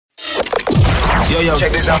Yo,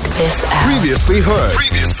 check this out. Previously heard.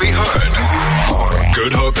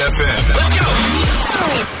 Good Hope FM. Let's go.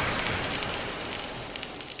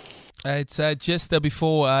 It's just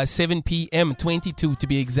before 7 p.m., 22 to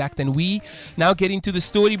be exact. And we now get into the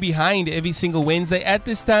story behind every single Wednesday at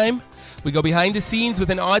this time. We go behind the scenes with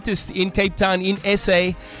an artist in Cape Town, in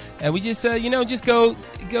SA. And we just, just go.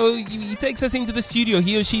 He takes us into the studio.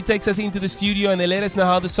 He or she takes us into the studio, and they let us know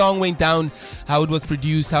how the song went down, how it was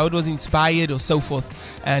produced, how it was inspired, or so forth.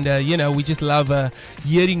 And, we just love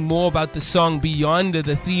hearing more about the song beyond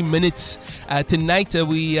the 3 minutes. Tonight,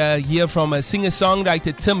 we hear from a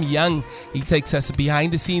singer-songwriter, Tim Young. He takes us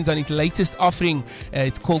behind the scenes on his latest offering.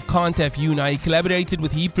 It's called Can't Have You. Now, he collaborated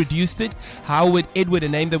with, he produced it, Howard Edward, a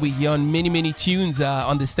name that we hear on many, many tunes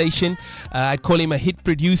on the station. I call him a hit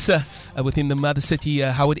producer within the mother city.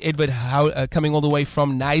 Howard Edward, coming all the way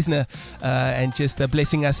from Neisner, and just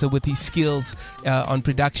blessing us with his skills on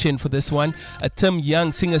production for this one. Tim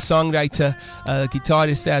Young, singer-songwriter,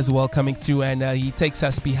 guitarist as well, coming through, and he takes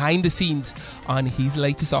us behind the scenes on his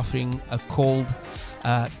latest offering called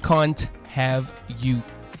Can't Have You.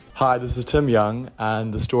 Hi, this is Tim Young,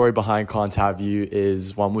 and the story behind Can't Have You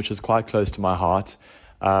is one which is quite close to my heart.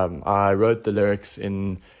 I wrote the lyrics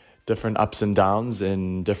in different ups and downs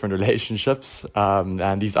in different relationships,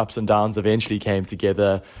 and these ups and downs eventually came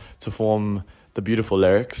together to form the beautiful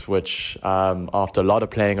lyrics, which after a lot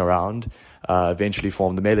of playing around eventually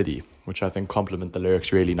formed the melody, which I think complement the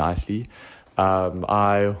lyrics really nicely.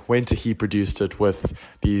 I went to he produced it with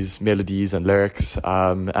these melodies and lyrics,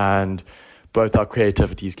 and both our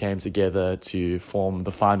creativities came together to form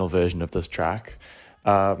the final version of this track.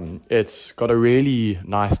 It's got a really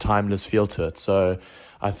nice timeless feel to it, so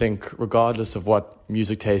I think regardless of what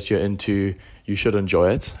music taste you're into, you should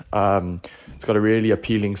enjoy it. It's got a really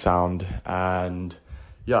appealing sound, and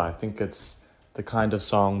yeah, I think it's the kind of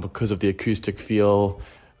song, because of the acoustic feel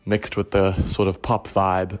mixed with the sort of pop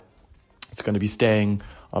vibe, it's going to be staying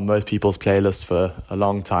on most people's playlists for a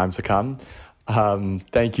long time to come.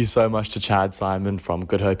 Thank you so much to Chad Simon from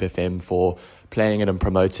Good Hope FM for playing it and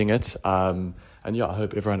promoting it. And yeah, I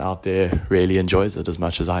hope everyone out there really enjoys it as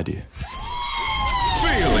much as I do. Feel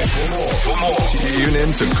it. For more, tune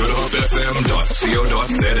in to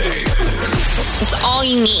goodhopefm.co.za. It's all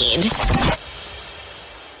you need.